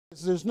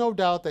There's no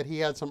doubt that he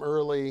had some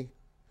early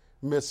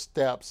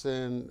missteps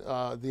in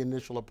the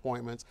initial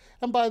appointments.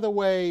 And by the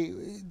way,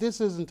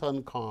 this isn't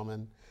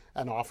uncommon.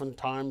 And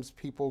oftentimes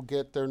people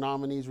get their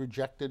nominees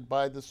rejected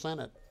by the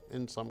Senate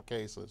in some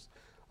cases.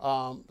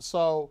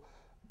 So,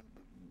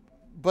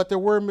 but there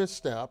were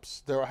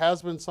missteps. There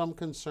has been some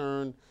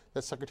concern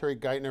that Secretary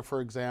Geithner,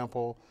 for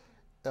example,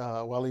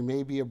 while he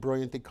may be a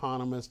brilliant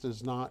economist,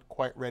 is not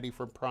quite ready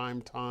for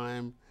prime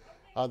time.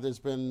 There's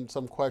been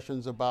some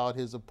questions about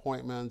his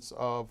appointments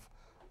of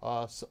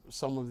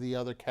some of the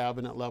other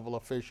cabinet level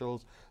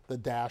officials. The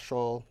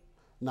Daschle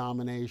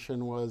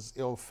nomination was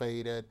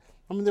ill-fated.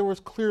 I mean, there was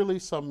clearly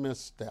some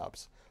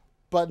missteps,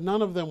 but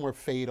none of them were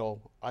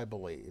fatal, I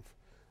believe.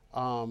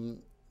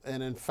 And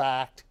in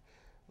fact,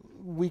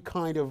 we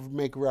kind of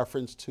make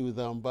reference to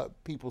them,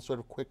 but people sort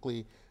of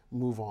quickly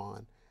move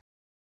on.